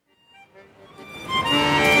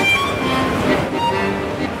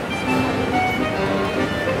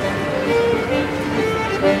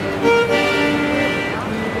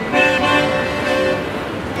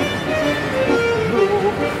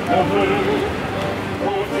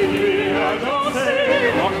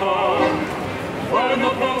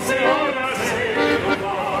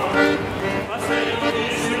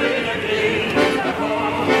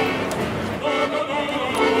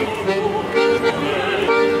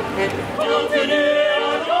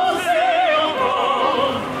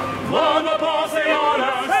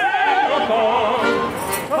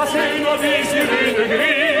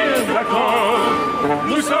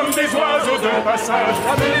passage,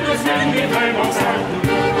 jamais de film n'est vraiment simple.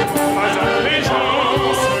 Pas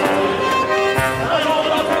d'intelligence, alors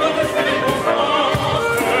la peur de faire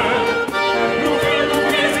confiance. Nous voulons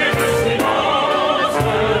briser le silence.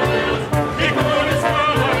 Et comme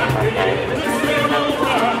l'espoir à la clé, ne serons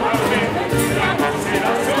pas parler. C'est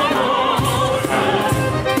la semence.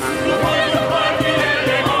 Nous voyons pas qu'il est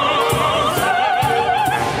l'élégance.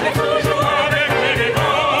 Mais toujours avec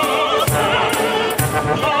l'élégance.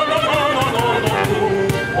 Non, non, non, non, non, non, nous,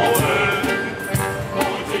 on veut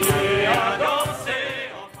continuer à danser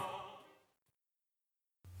encore.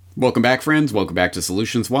 Welcome back, friends. Welcome back to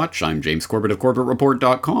Solutions Watch. I'm James Corbett of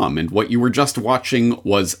CorbettReport.com, and what you were just watching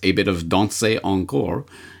was a bit of Danser Encore,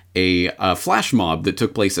 a flash mob that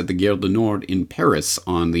took place at the Gare du Nord in Paris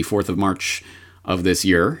on the 4th of March of this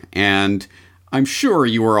year. And I'm sure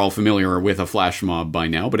you are all familiar with a flash mob by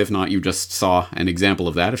now, but if not, you just saw an example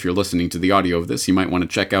of that. If you're listening to the audio of this, you might want to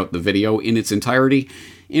check out the video in its entirety,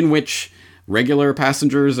 in which regular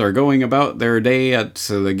passengers are going about their day at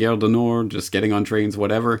the Gare du Nord, just getting on trains,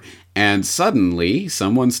 whatever, and suddenly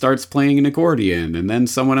someone starts playing an accordion, and then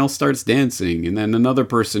someone else starts dancing, and then another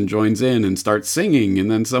person joins in and starts singing, and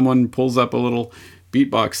then someone pulls up a little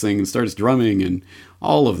beatbox thing and starts drumming, and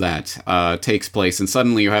all of that takes place, and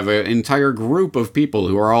suddenly you have an entire group of people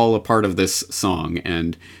who are all a part of this song,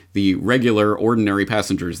 and the regular, ordinary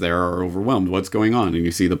passengers there are overwhelmed. What's going on? And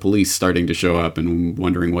you see the police starting to show up and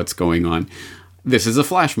wondering what's going on. This is a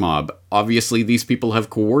flash mob. Obviously, these people have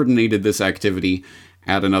coordinated this activity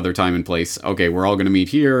at another time and place. Okay, we're all going to meet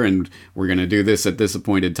here, and we're going to do this at this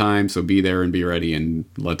appointed time, so be there and be ready, and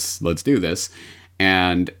let's do this.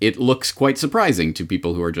 And it looks quite surprising to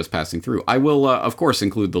people who are just passing through. I will, of course,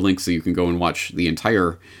 include the link so you can go and watch the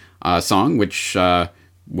entire song, which,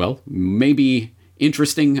 may be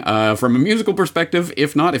interesting from a musical perspective.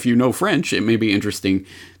 If not, if you know French, it may be interesting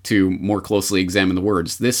to more closely examine the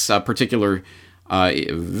words. This particular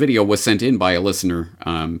video was sent in by a listener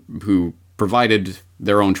who provided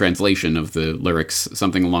their own translation of the lyrics,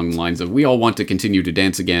 something along the lines of, "We all want to continue to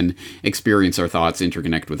dance again, experience our thoughts,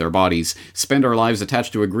 interconnect with our bodies, spend our lives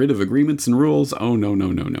attached to a grid of agreements and rules. Oh, no,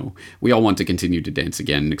 no, no, no. We all want to continue to dance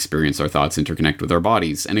again, experience our thoughts, interconnect with our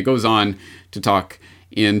bodies." And it goes on to talk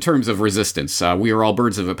in terms of resistance. "We are all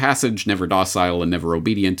birds of a passage, never docile and never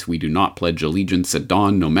obedient. We do not pledge allegiance at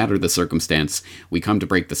dawn, no matter the circumstance. We come to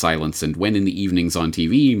break the silence, and when in the evenings on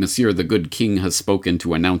TV, Monsieur the Good King has spoken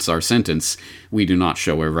to announce our sentence, we do not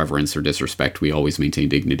show irreverence or disrespect. We always maintain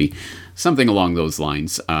dignity." Something along those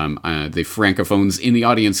lines. The francophones in the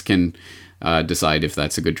audience can decide if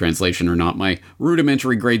that's a good translation or not. My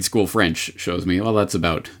rudimentary grade school French shows me, well, that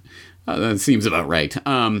seems about right.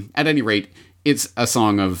 At any rate, it's a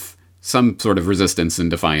song of some sort of resistance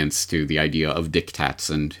and defiance to the idea of diktats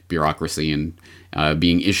and bureaucracy and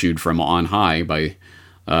being issued from on high by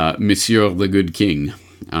Monsieur the Good King,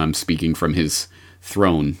 speaking from his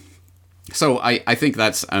throne. So I think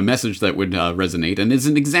that's a message that would resonate, and is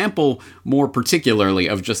an example more particularly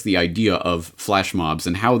of just the idea of flash mobs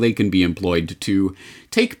and how they can be employed to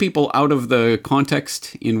take people out of the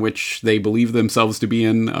context in which they believe themselves to be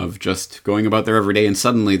in, of just going about their everyday, and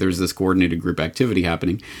suddenly there's this coordinated group activity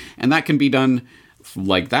happening. And that can be done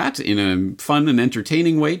like that in a fun and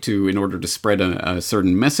entertaining way in order to spread a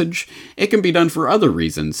certain message. It can be done for other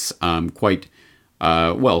reasons,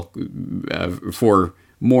 for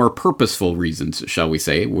more purposeful reasons, shall we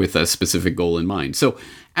say, with a specific goal in mind. So,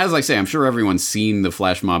 as I say, I'm sure everyone's seen the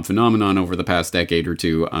flash mob phenomenon over the past decade or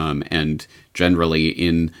two, and generally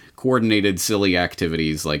in coordinated, silly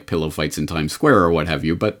activities like pillow fights in Times Square or what have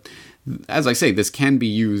you. But, as I say, this can be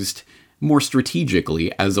used more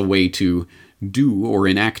strategically as a way to do or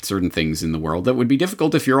enact certain things in the world that would be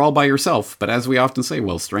difficult if you're all by yourself. But as we often say,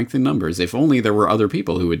 well, strength in numbers. If only there were other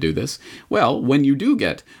people who would do this. Well, when you do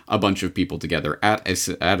get a bunch of people together at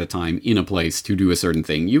a time in a place to do a certain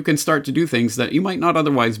thing, you can start to do things that you might not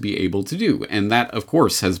otherwise be able to do. And that, of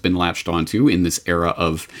course, has been latched onto in this era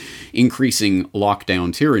of increasing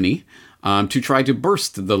lockdown tyranny, to try to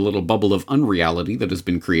burst the little bubble of unreality that has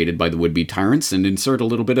been created by the would-be tyrants and insert a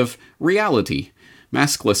little bit of reality,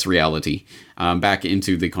 maskless reality, back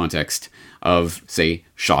into the context of, say,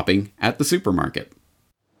 shopping at the supermarket.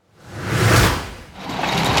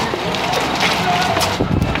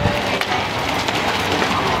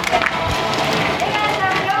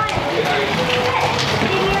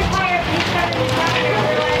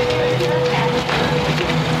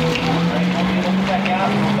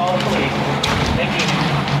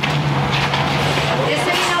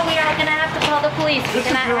 We're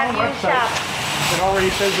going to have you shop. It already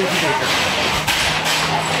says we can do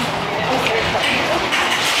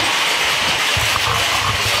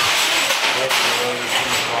it.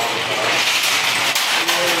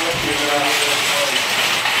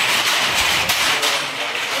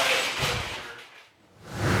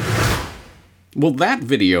 Well, that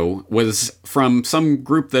video was from some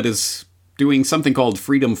group that is doing something called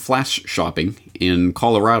Freedom Flash Shopping in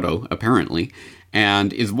Colorado, apparently,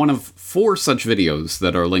 and is one of 4 such videos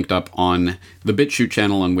that are linked up on the BitChute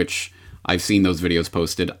channel on which I've seen those videos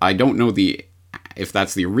posted. I don't know if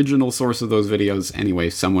that's the original source of those videos. Anyway,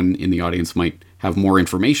 someone in the audience might have more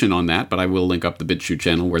information on that, but I will link up the BitChute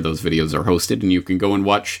channel where those videos are hosted, and you can go and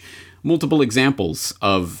watch multiple examples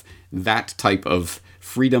of that type of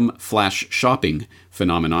Freedom Flash Shopping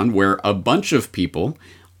phenomenon, where a bunch of people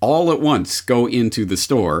all at once go into the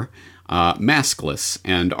store maskless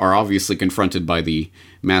and are obviously confronted by the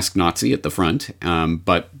mask Nazi at the front,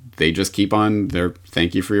 but they just keep on their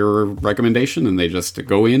thank you for your recommendation, and they just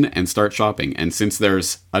go in and start shopping. And since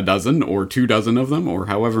there's a dozen or 2 dozen of them, or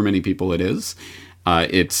however many people it is,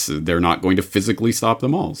 they're not going to physically stop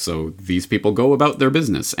them all. So these people go about their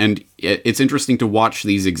business. And it's interesting to watch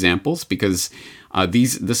these examples because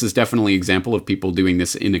this is definitely an example of people doing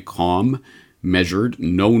this in a calm, measured,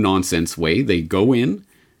 no-nonsense way. They go in,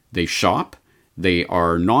 they shop, they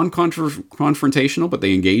are non-confrontational, but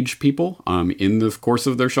they engage people in the course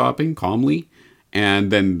of their shopping calmly,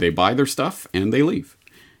 and then they buy their stuff and they leave.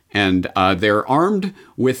 And they're armed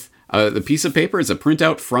with the piece of paper is a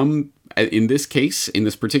printout from, in this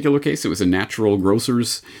particular case, it was a natural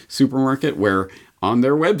grocer's supermarket where on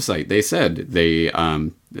their website they said they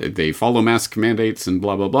follow mask mandates and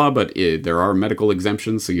blah, blah, blah, but there are medical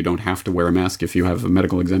exemptions, so you don't have to wear a mask if you have a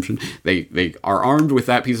medical exemption. They are armed with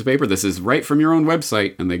that piece of paper. This is right from your own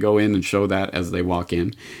website, and they go in and show that as they walk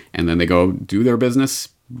in, and then they go do their business,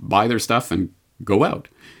 buy their stuff, and go out.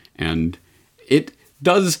 And it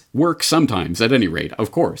does work sometimes, at any rate,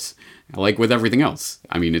 of course. Like with everything else.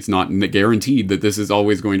 I mean, it's not guaranteed that this is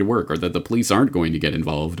always going to work or that the police aren't going to get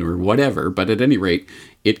involved or whatever, but at any rate,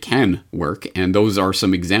 it can work, and those are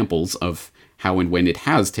some examples of how and when it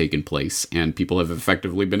has taken place, and people have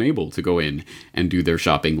effectively been able to go in and do their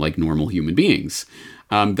shopping like normal human beings.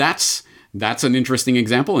 That's an interesting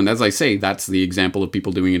example, and as I say, that's the example of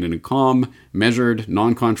people doing it in a calm, measured,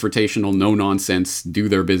 non-confrontational, no-nonsense, do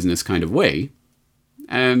their business kind of way.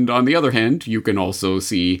 And on the other hand, you can also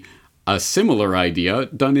see a similar idea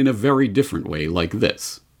done in a very different way, like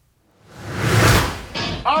this.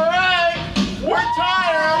 All right, we're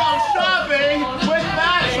tired of shopping with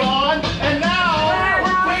masks on, and now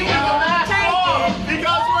we're taking the masks off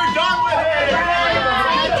because we're done with it. Take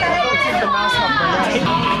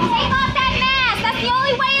off that mask. That's the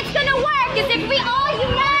only way it's gonna work. Is if we all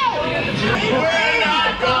unite. We're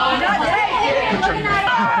not gonna take it.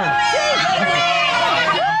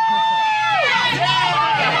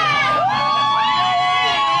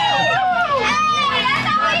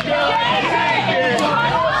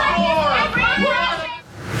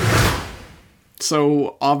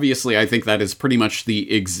 So, obviously, I think that is pretty much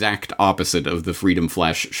the exact opposite of the Freedom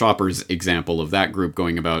Flash Shoppers example of that group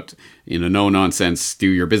going about in a no-nonsense,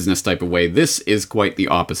 do-your-business type of way. This is quite the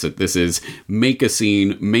opposite. This is make a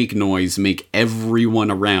scene, make noise, make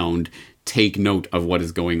everyone around take note of what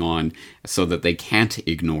is going on so that they can't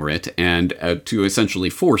ignore it, and to essentially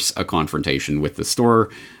force a confrontation with the store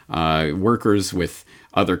workers, with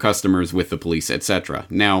other customers, with the police, etc.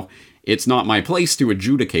 Now, it's not my place to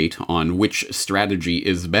adjudicate on which strategy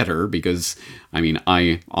is better, because, I mean,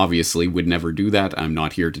 I obviously would never do that. I'm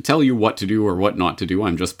not here to tell you what to do or what not to do.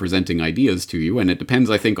 I'm just presenting ideas to you, and it depends,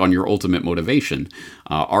 I think, on your ultimate motivation.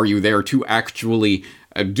 Are you there to actually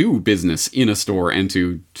do business in a store and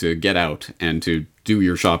to get out and to do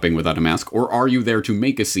your shopping without a mask? Or are you there to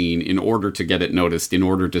make a scene in order to get it noticed, in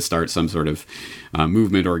order to start some sort of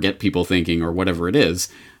movement or get people thinking or whatever it is?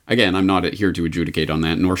 Again, I'm not here to adjudicate on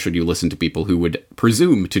that, nor should you listen to people who would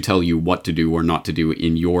presume to tell you what to do or not to do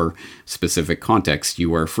in your specific context.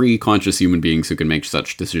 You are free, conscious human beings who can make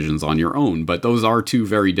such decisions on your own. But those are 2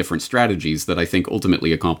 very different strategies that I think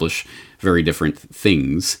ultimately accomplish very different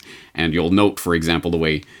things. And you'll note, for example, the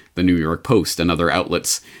way the New York Post and other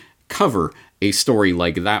outlets cover a story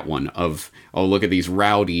like that one of, oh, look at these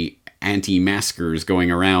rowdy anti-maskers going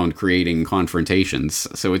around creating confrontations.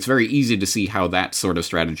 So it's very easy to see how that sort of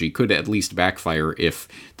strategy could at least backfire if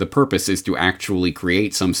the purpose is to actually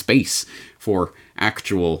create some space for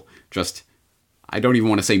actual, just, I don't even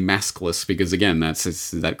want to say maskless, because again,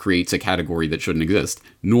 that creates a category that shouldn't exist.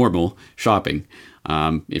 Normal shopping.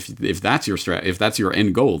 If that's your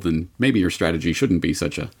end goal, then maybe your strategy shouldn't be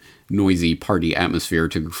such a noisy party atmosphere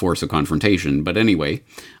to force a confrontation. But anyway,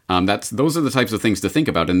 those are the types of things to think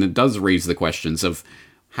about, and it does raise the questions of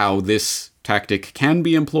how this tactic can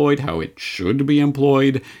be employed, how it should be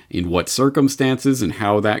employed, in what circumstances, and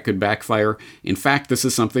how that could backfire. In fact, this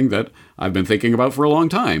is something that I've been thinking about for a long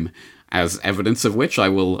time. as evidence of which I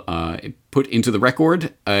will put into the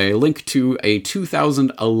record a link to a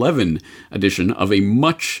 2011 edition of a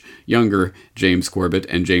much younger James Corbett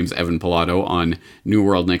and James Evan Pilato on New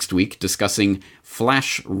World Next Week discussing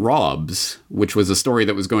Flashmobs, which was a story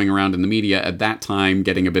that was going around in the media at that time,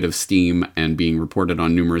 getting a bit of steam and being reported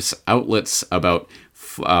on numerous outlets about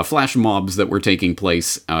flash mobs that were taking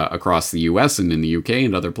place across the US and in the UK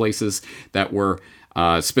and other places that were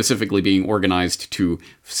specifically being organized to,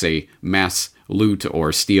 say, mass loot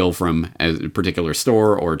or steal from a particular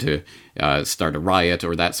store or to start a riot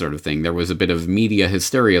or that sort of thing. There was a bit of media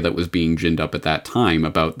hysteria that was being ginned up at that time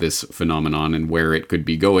about this phenomenon and where it could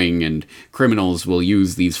be going, and criminals will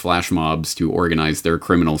use these flash mobs to organize their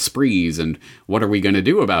criminal sprees, and what are we going to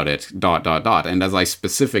do about it, ... And as I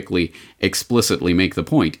specifically, explicitly make the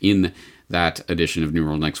point in that edition of New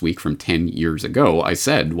World Next Week from 10 years ago, I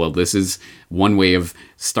said, well, this is one way of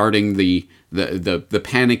starting the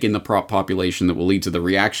panic in the population that will lead to the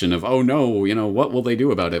reaction of, oh no, what will they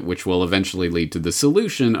do about it? Which will eventually lead to the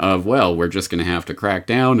solution of, well, we're just going to have to crack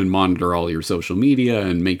down and monitor all your social media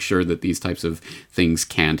and make sure that these types of things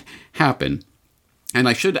can't happen. And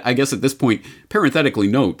I should, I guess at this point, parenthetically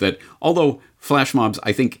note that although flash mobs,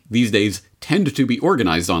 I think, these days tend to be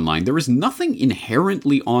organized online, there is nothing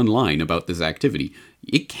inherently online about this activity.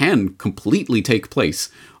 It can completely take place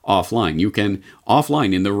offline. You can,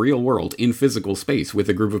 offline in the real world, in physical space, with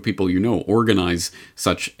a group of people organize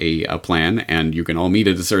such a plan, and you can all meet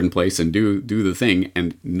at a certain place and do the thing,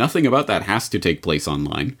 and nothing about that has to take place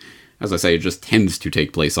online. As I say, it just tends to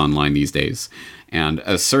take place online these days. And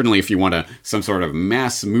certainly if you want some sort of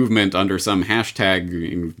mass movement under some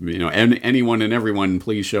hashtag, anyone and everyone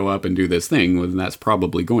please show up and do this thing, well, then that's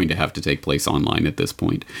probably going to have to take place online at this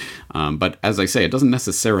point. But as I say, it doesn't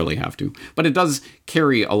necessarily have to. But it does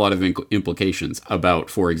carry a lot of implications about,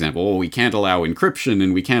 for example, we can't allow encryption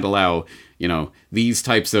and we can't allow, these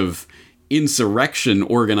types of insurrection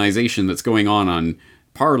organization that's going on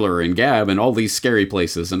Parler and Gab and all these scary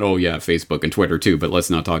places, and Facebook and Twitter too, but let's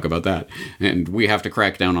not talk about that. And we have to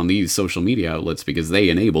crack down on these social media outlets because they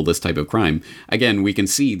enable this type of crime. Again, we can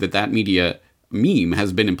see that media meme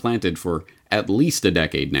has been implanted for at least a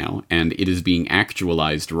decade now, and it is being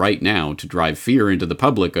actualized right now to drive fear into the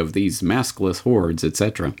public of these maskless hordes,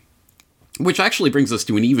 etc. Which actually brings us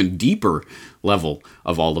to an even deeper level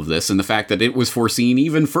of all of this, and the fact that it was foreseen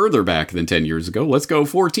even further back than 10 years ago. Let's go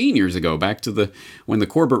 14 years ago, back to when the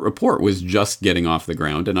Corbett Report was just getting off the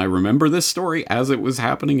ground. And I remember this story as it was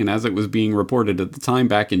happening and as it was being reported at the time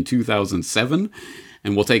back in 2007.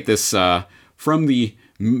 And we'll take this from the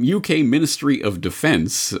UK Ministry of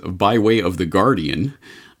Defence by way of The Guardian.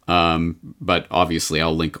 But obviously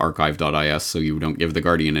I'll link archive.is so you don't give The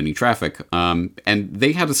Guardian any traffic. And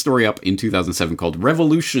they had a story up in 2007 called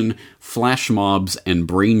Revolution, Flash Mobs, and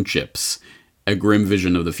Brain Chips, a grim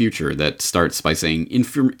vision of the future that starts by saying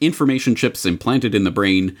information chips implanted in the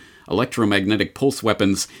brain, electromagnetic pulse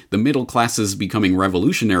weapons, the middle classes becoming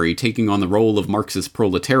revolutionary, taking on the role of Marxist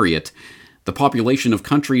proletariat, the population of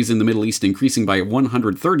countries in the Middle East increasing by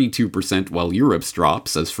 132% while Europe's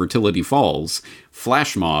drops as fertility falls.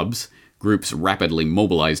 Flash mobs, groups rapidly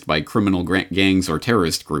mobilized by criminal gangs or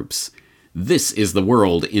terrorist groups. This is the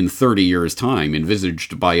world in 30 years' time,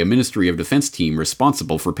 envisaged by a Ministry of Defense team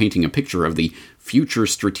responsible for painting a picture of the future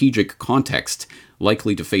strategic context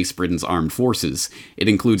likely to face Britain's armed forces. It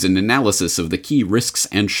includes an analysis of the key risks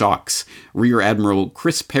and shocks. Rear Admiral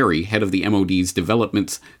Chris Perry, head of the MOD's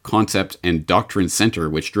Development, Concept, and Doctrine Center,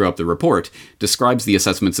 which drew up the report, describes the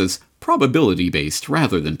assessments as probability-based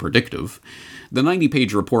rather than predictive. The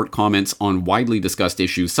 90-page report comments on widely discussed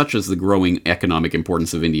issues such as the growing economic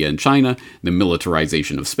importance of India and China, the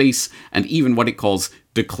militarization of space, and even what it calls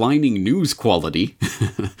declining news quality,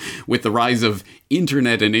 with the rise of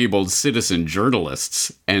internet-enabled citizen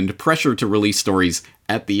journalists and pressure to release stories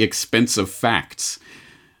at the expense of facts.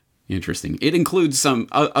 Interesting. It includes some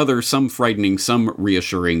frightening, some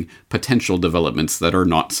reassuring potential developments that are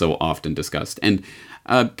not so often discussed. And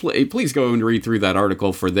please go and read through that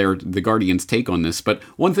article for The Guardian's take on this. But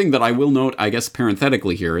one thing that I will note, I guess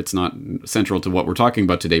parenthetically here, it's not central to what we're talking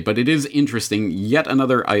about today, but it is interesting, yet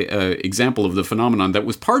another example of the phenomenon that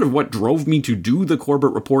was part of what drove me to do the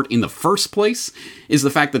Corbett Report in the first place, is the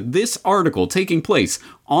fact that this article taking place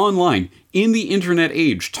online in the internet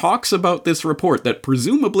age talks about this report that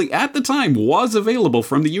presumably at the time was available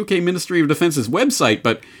from the UK Ministry of Defence's website,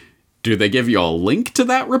 but do they give you a link to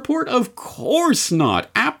that report? Of course not.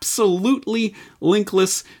 Absolutely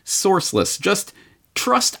linkless, sourceless. Just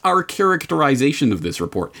trust our characterization of this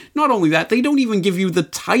report. Not only that, they don't even give you the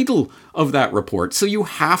title of that report, so you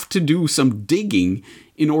have to do some digging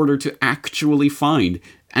in order to actually find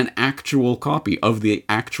an actual copy of the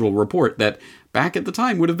actual report that back at the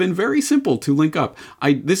time would have been very simple to link up.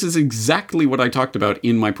 This is exactly what I talked about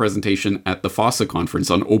in my presentation at the FOSSA conference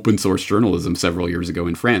on open source journalism several years ago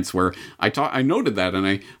in France, where I noted that,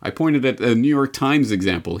 and I pointed at a New York Times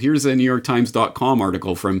example. Here's a NewYorkTimes.com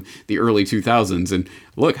article from the early 2000s, and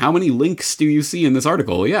look, how many links do you see in this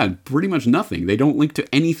article? Yeah, pretty much nothing. They don't link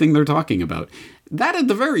to anything they're talking about. That, at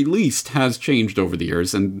the very least, has changed over the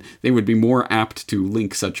years, and they would be more apt to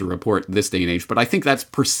link such a report this day and age. But I think that's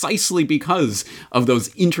precisely because of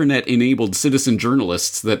those internet-enabled citizen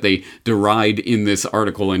journalists that they deride in this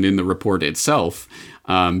article and in the report itself,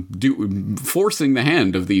 forcing the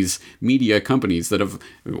hand of these media companies that have,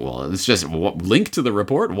 well, it's just link to the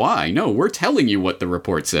report. Why? No, we're telling you what the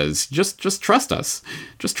report says. Just trust us.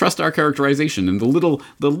 Just trust our characterization, and the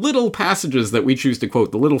little passages that we choose to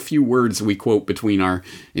quote, the little few words we quote between our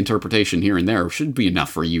interpretation here and there should be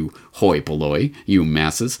enough for you hoi polloi, you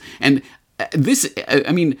masses. And this,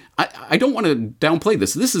 I mean, I don't want to downplay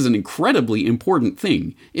this. This is an incredibly important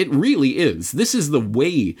thing. It really is. This is the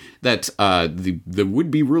way that the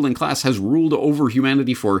would-be ruling class has ruled over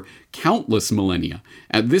humanity for countless millennia.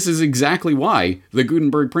 And this is exactly why the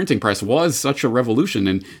Gutenberg printing press was such a revolution.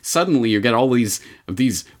 And suddenly you get all these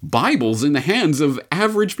Bibles in the hands of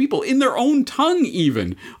average people, in their own tongue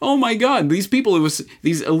even. Oh my God, these people,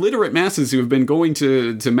 these illiterate masses who have been going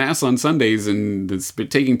to Mass on Sundays and it's been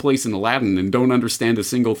taking place in Latin and don't understand a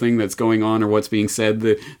single thing that's going on or what's being said.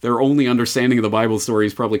 Their only understanding of the Bible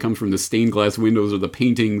stories probably comes from the stained glass windows or the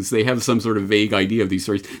paintings. They have some sort of vague idea of these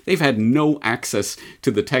stories. They've had no access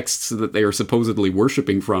to the texts that they are supposedly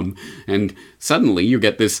worshiping from. And suddenly you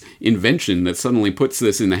get this invention that suddenly puts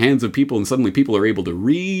this in the hands of people, and suddenly people are able to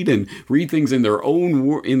read things in their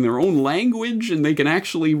own language, and they can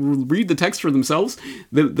actually read the text for themselves.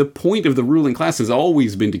 The point of the ruling class has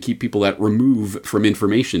always been to keep people at remove from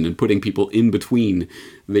information and putting people in between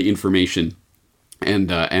the information and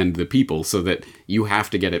the people, so that you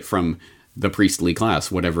have to get it from the priestly class,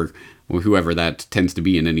 whoever that tends to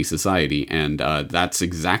be in any society. And that's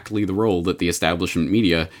exactly the role that the establishment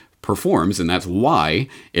media performs, and that's why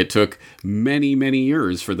it took many, many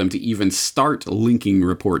years for them to even start linking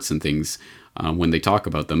reports and things when they talk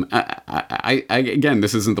about them. Again,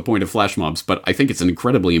 this isn't the point of Flashmobs, but I think it's an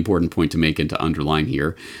incredibly important point to make and to underline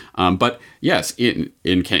here. But yes, in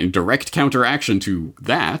direct counteraction to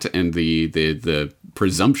that and the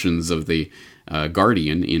presumptions of the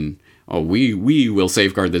Guardian in, we will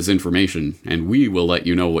safeguard this information, and we will let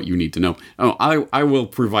you know what you need to know. I will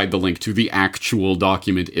provide the link to the actual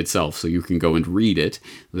document itself, so you can go and read it,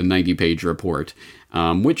 the 90-page report,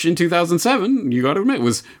 which in 2007, you got to admit,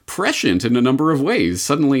 was prescient in a number of ways.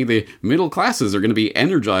 Suddenly, the middle classes are going to be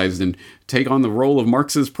energized and take on the role of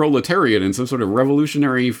Marxist proletariat in some sort of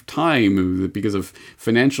revolutionary time because of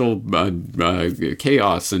financial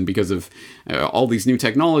chaos and because of all these new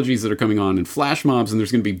technologies that are coming on and flash mobs, and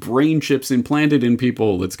there's going to be brain chips implanted in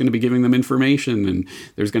people that's going to be giving them information, and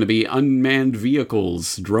there's going to be unmanned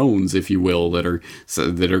vehicles, drones, if you will, that are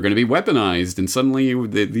going to be weaponized, and suddenly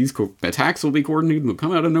these attacks will be coordinated, they'll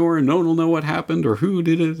come out of nowhere, and no one will know what happened or who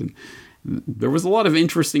did it. And there was a lot of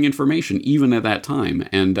interesting information even at that time,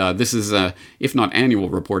 and this is, if not annual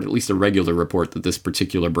report, at least a regular report that this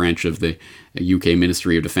particular branch of the UK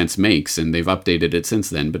Ministry of Defence makes, and they've updated it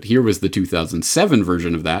since then. But here was the 2007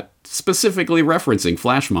 version of that, specifically referencing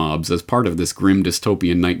flash mobs as part of this grim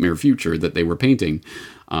dystopian nightmare future that they were painting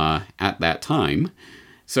at that time.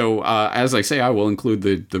 So, as I say, I will include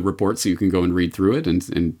the report so you can go and read through it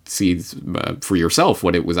and see for yourself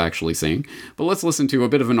what it was actually saying. But let's listen to a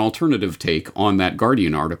bit of an alternative take on that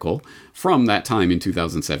Guardian article from that time in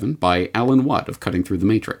 2007 by Alan Watt of Cutting Through the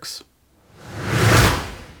Matrix.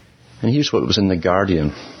 And here's what was in the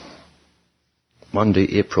Guardian.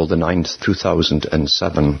 Monday, April the 9th,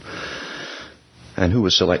 2007. And who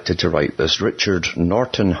was selected to write this? Richard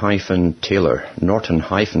Norton-Taylor.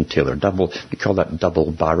 Norton-Taylor. We call that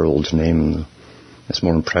double-barreled name. It's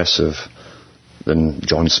more impressive than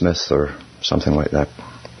John Smith or something like that.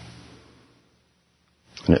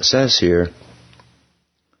 And it says here,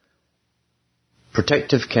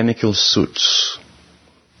 protective chemical suits.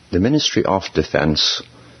 The Ministry of Defence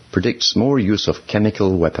predicts more use of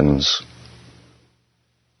chemical weapons.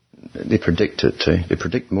 They predict it. They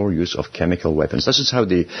predict more use of chemical weapons. This is how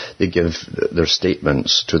they give their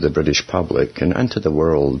statements to the British public and to the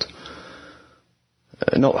world.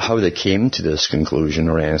 Not how they came to this conclusion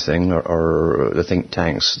or anything, or the think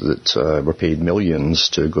tanks that were paid millions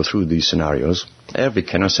to go through these scenarios. Every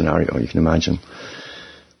kind of scenario you can imagine.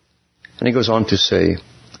 And he goes on to say,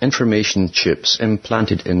 information chips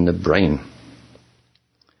implanted in the brain.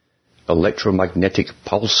 electromagnetic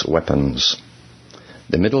pulse weapons.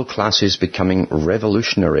 The middle classes becoming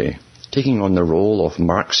revolutionary, taking on the role of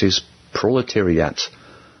Marx's proletariat.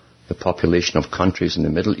 The population of countries in the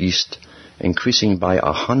Middle East increasing by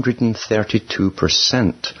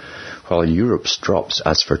 132%, while Europe's drops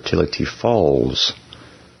as fertility falls.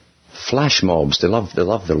 Flashmobs, they love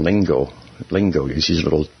the lingo, these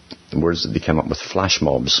little words that they came up with,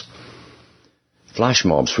 flashmobs.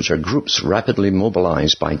 Flashmobs, which are groups rapidly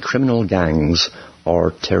mobilized by criminal gangs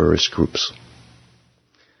or terrorist groups.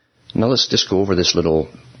 Now let's just go over this little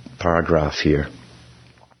paragraph here.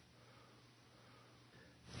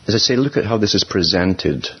 As I say, look at how this is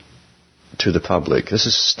presented to the public. This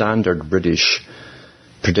is standard British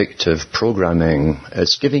predictive programming.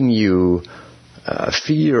 It's giving you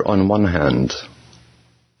fear on one hand,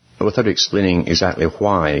 without explaining exactly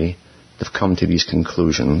why they've come to these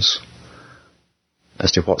conclusions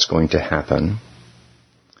as to what's going to happen.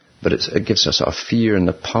 But it gives us a fear in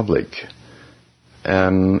the public.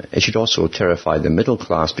 It should also terrify the middle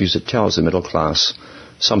class, because it tells the middle class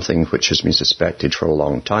something which has been suspected for a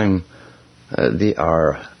long time. They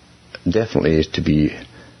are definitely to be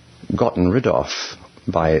gotten rid of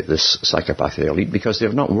by this psychopathic elite, because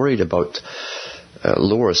they're not worried about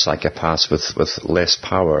lower psychopaths with less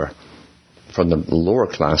power from the lower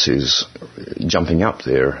classes jumping up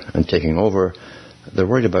there and taking over. They're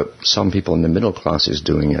worried about some people in the middle classes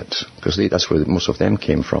doing it, because that's where most of them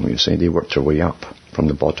came from, you see. They worked their way up from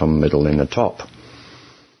the bottom, middle, and the top.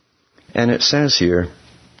 And it says here,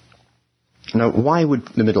 now, why would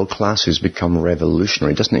the middle classes become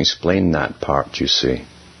revolutionary? It doesn't explain that part, you see.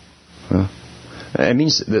 Huh? It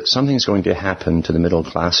means that something's going to happen to the middle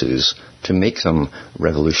classes to make them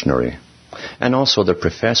revolutionary. And also the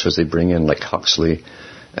professors they bring in, like Huxley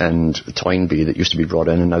and Toynbee, that used to be brought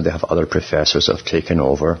in, and now they have other professors that have taken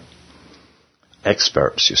over.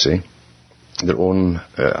 Experts, you see. Their own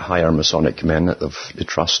higher Masonic men that they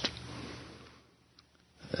trust.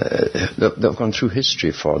 They've gone through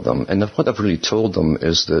history for them, and what they've really told them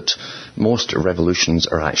is that most revolutions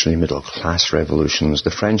are actually middle-class revolutions.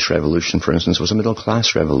 The French Revolution, for instance, was a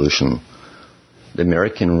middle-class revolution. The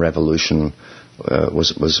American Revolution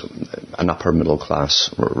was an upper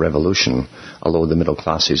middle-class revolution, although the middle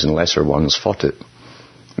classes and lesser ones fought it.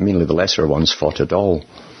 Mainly the lesser ones fought it all,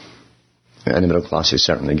 and the middle classes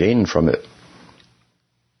certainly gained from it.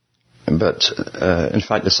 But, in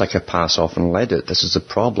fact, the psychopaths often led it. This is the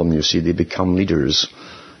problem, you see. They become leaders,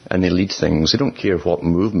 and they lead things. They don't care what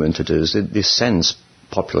movement it is. They sense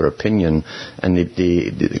popular opinion, and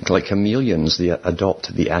they, like chameleons, they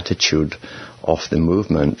adopt the attitude of the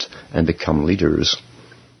movement and become leaders.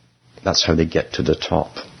 That's how they get to the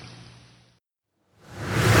top.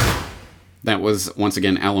 That was, once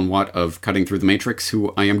again, Alan Watt of Cutting Through the Matrix,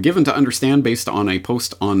 who I am given to understand based on a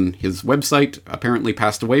post on his website, apparently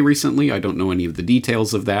passed away recently. I don't know any of the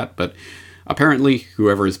details of that, but apparently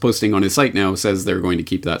whoever is posting on his site now says they're going to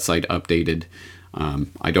keep that site updated.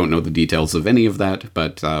 I don't know the details of any of that,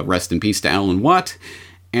 but rest in peace to Alan Watt.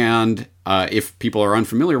 And if people are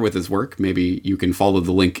unfamiliar with his work, maybe you can follow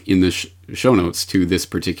the link in the show notes to this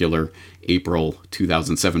particular April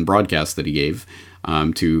 2007 broadcast that he gave,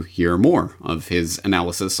 to hear more of his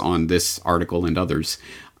analysis on this article and others.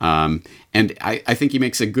 And I think he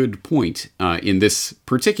makes a good point in this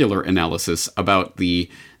particular analysis about the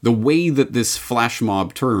way that this flash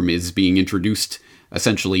mob term is being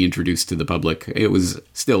essentially introduced to the public. It was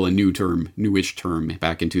still a newish term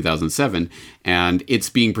back in 2007, and it's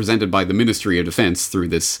being presented by the Ministry of Defense through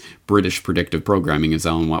this British predictive programming, as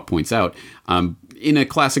Alan Watt points out, in a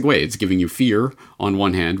classic way. It's giving you fear on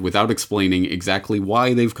one hand without explaining exactly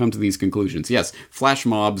why they've come to these conclusions. Yes, flash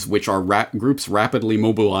mobs, which are groups rapidly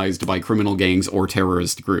mobilized by criminal gangs or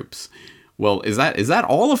terrorist groups. Well, is that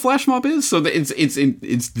all a flash mob is? So that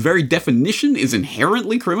its very definition is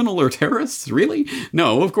inherently criminal or terrorists? Really?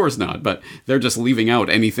 No, of course not. But they're just leaving out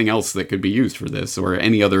anything else that could be used for this or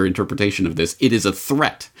any other interpretation of this. It is a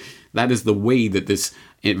threat. That is the way that this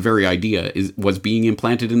very idea was being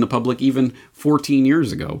implanted in the public even 14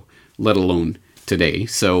 years ago, let alone today.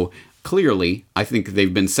 So clearly, I think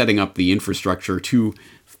they've been setting up the infrastructure to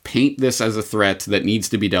paint this as a threat that needs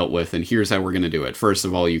to be dealt with, and here's how we're going to do it. First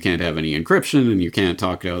of all, you can't have any encryption, and you can't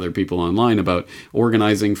talk to other people online about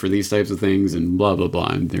organizing for these types of things, and blah, blah, blah.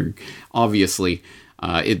 And they're obviously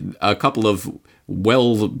a couple of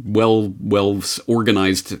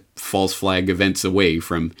well-organized false flag events away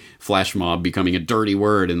from flash mob becoming a dirty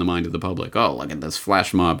word in the mind of the public. Oh, look at this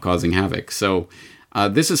flash mob causing havoc. So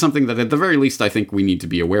this is something that at the very least I think we need to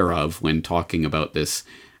be aware of when talking about this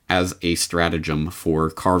as a stratagem for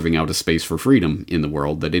carving out a space for freedom in the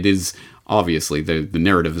world, that it is obviously the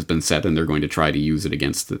narrative has been set and they're going to try to use it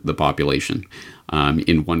against the population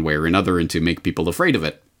in one way or another and to make people afraid of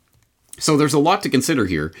it. So there's a lot to consider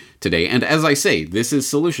here today. And as I say, this is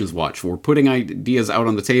Solutions Watch. We're putting ideas out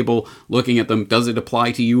on the table, looking at them. Does it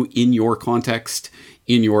apply to you in your context,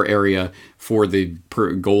 in your area, for the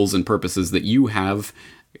goals and purposes that you have?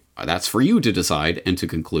 That's for you to decide and to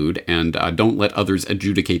conclude, and don't let others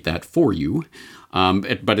adjudicate that for you.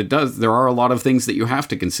 But there are a lot of things that you have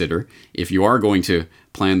to consider if you are going to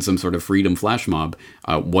plan some sort of freedom flash mob.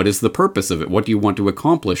 What is the purpose of it? What do you want to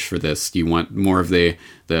accomplish for this? Do you want more of the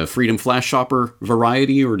freedom flash shopper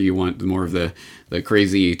variety, or do you want more of the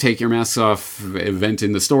crazy take your masks off event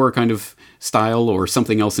in the store kind of style, or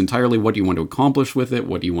something else entirely? What do you want to accomplish with it?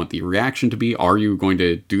 What do you want the reaction to be? Are you going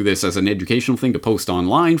to do this as an educational thing to post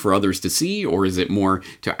online for others to see, or is it more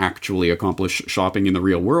to actually accomplish shopping in the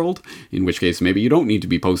real world? In which case, maybe you don't need to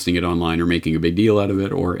be posting it online or making a big deal out of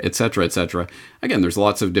it, or etc., etc. Again, there's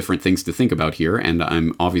lots of different things to think about here, and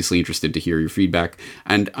I'm obviously interested to hear your feedback.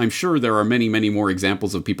 And I'm sure there are many, many more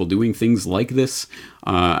examples of people doing things like this.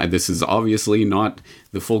 This is obviously not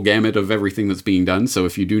the full gamut of everything that's being done. So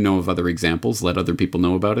if you do know of other examples, let other people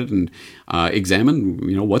know about it and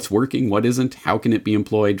examine, what's working, what isn't, how can it be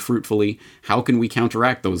employed fruitfully, how can we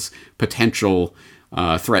counteract those potential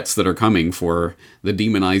threats that are coming for the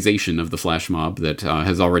demonization of the flash mob that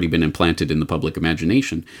has already been implanted in the public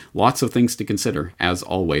imagination. Lots of things to consider, as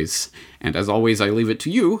always. And as always, I leave it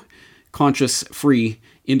to you, conscious, free,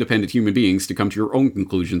 independent human beings, to come to your own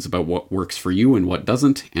conclusions about what works for you and what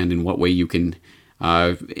doesn't, and in what way you can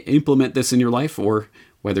implement this in your life, or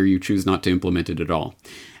whether you choose not to implement it at all.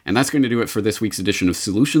 And that's going to do it for this week's edition of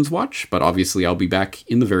Solutions Watch, but obviously I'll be back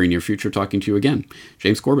in the very near future talking to you again.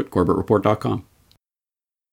 James Corbett, CorbettReport.com.